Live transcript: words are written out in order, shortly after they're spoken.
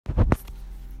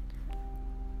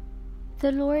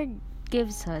The Lord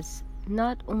gives us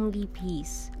not only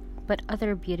peace, but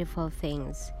other beautiful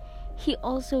things. He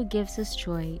also gives us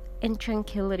joy and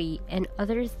tranquility and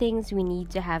other things we need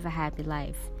to have a happy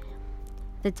life.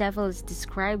 The devil is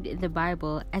described in the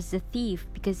Bible as the thief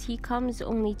because he comes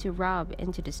only to rob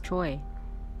and to destroy.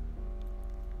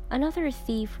 Another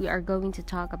thief we are going to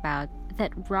talk about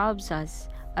that robs us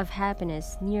of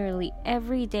happiness nearly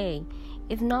every day,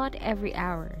 if not every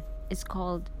hour, is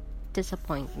called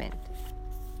disappointment.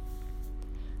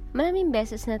 Maraming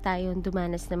beses na tayong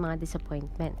dumanas ng mga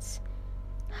disappointments.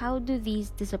 How do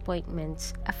these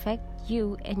disappointments affect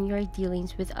you and your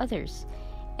dealings with others?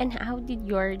 And how did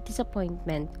your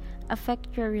disappointment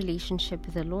affect your relationship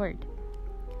with the Lord?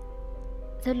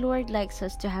 The Lord likes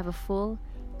us to have a full,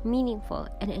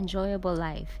 meaningful, and enjoyable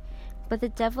life, but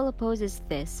the devil opposes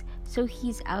this, so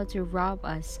he's out to rob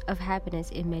us of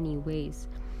happiness in many ways.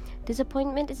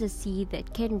 Disappointment is a seed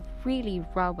that can really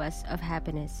rob us of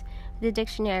happiness. The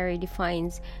dictionary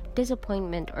defines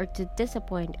disappointment or to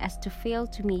disappoint as to fail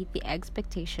to meet the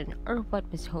expectation or what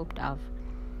was hoped of.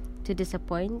 To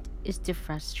disappoint is to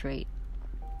frustrate.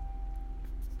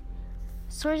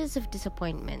 Sources of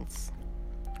disappointments.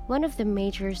 One of the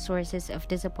major sources of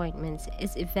disappointments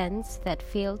is events that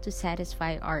fail to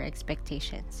satisfy our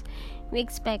expectations. We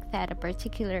expect that a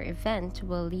particular event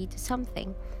will lead to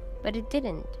something, but it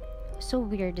didn't. So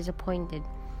we are disappointed.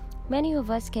 Many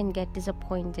of us can get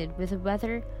disappointed with the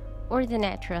weather or the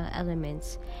natural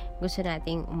elements. Gusto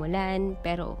nating umulan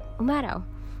pero umaraw.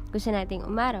 Gusto nating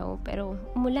umaraw pero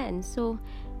umulan. So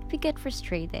we get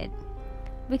frustrated.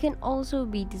 We can also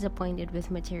be disappointed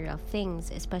with material things,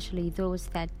 especially those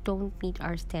that don't meet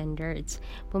our standards.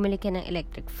 Bumili ka ng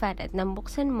electric fan at nang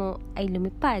buksan mo ay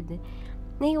lumipad.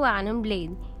 Nahiwa ka ng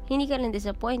blade. Hindi ka lang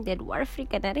disappointed, war-free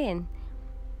ka na rin.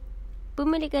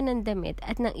 Bumili ka ng damit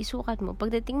at nang isukat mo,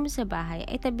 pagdating mo sa bahay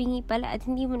ay tabingi pala at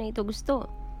hindi mo na ito gusto.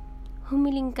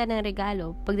 Humiling ka ng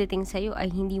regalo, pagdating sa'yo ay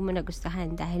hindi mo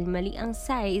nagustuhan dahil mali ang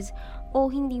size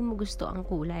o hindi mo gusto ang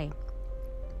kulay.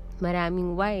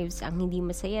 Maraming wives ang hindi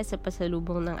masaya sa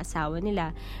pasalubong ng asawa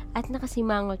nila at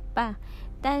nakasimangot pa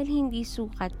dahil hindi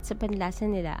sukat sa panlasa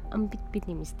nila ang bitbit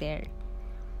ni Mister.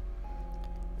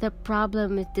 The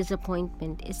problem with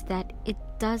disappointment is that it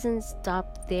doesn't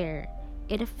stop there.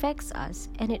 It affects us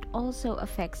and it also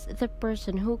affects the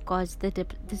person who caused the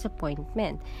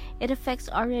disappointment. It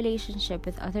affects our relationship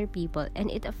with other people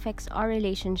and it affects our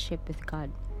relationship with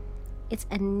God. It's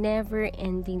a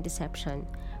never-ending deception.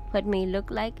 What may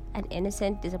look like an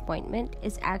innocent disappointment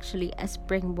is actually a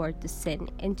springboard to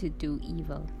sin and to do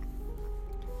evil.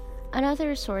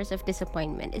 Another source of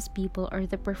disappointment is people or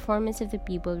the performance of the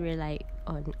people we rely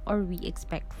on or we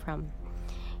expect from.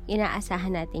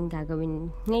 Inaasahan natin gagawin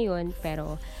ngayon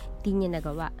pero di niya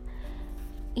nagawa.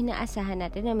 Inaasahan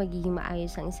natin na magiging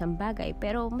maayos ang isang bagay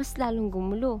pero mas lalong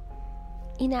gumulo.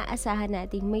 Inaasahan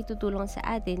natin may tutulong sa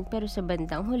atin pero sa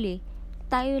bandang huli,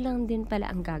 tayo lang din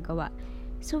pala ang gagawa.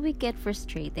 So we get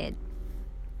frustrated.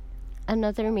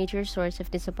 Another major source of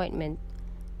disappointment,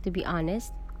 to be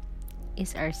honest,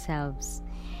 is ourselves.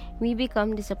 We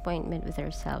become disappointment with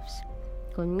ourselves.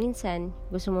 Kung minsan,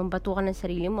 gusto mong batukan ng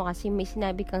sarili mo kasi may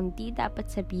sinabi kang di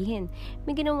dapat sabihin,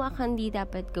 may ginawa kang di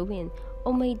dapat gawin,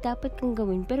 o may dapat kang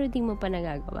gawin pero di mo pa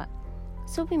nagagawa.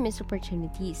 So we miss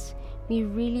opportunities. We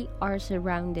really are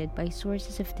surrounded by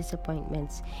sources of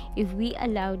disappointments. If we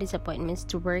allow disappointments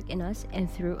to work in us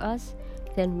and through us,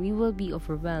 then we will be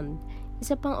overwhelmed.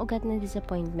 Isa pang ugat ng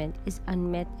disappointment is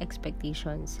unmet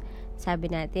expectations. Sabi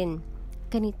natin,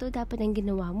 ganito dapat ang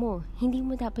ginawa mo. Hindi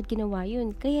mo dapat ginawa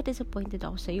yun, kaya disappointed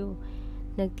ako sa'yo.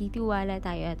 Nagtitiwala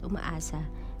tayo at umaasa,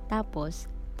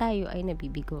 tapos tayo ay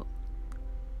nabibigo.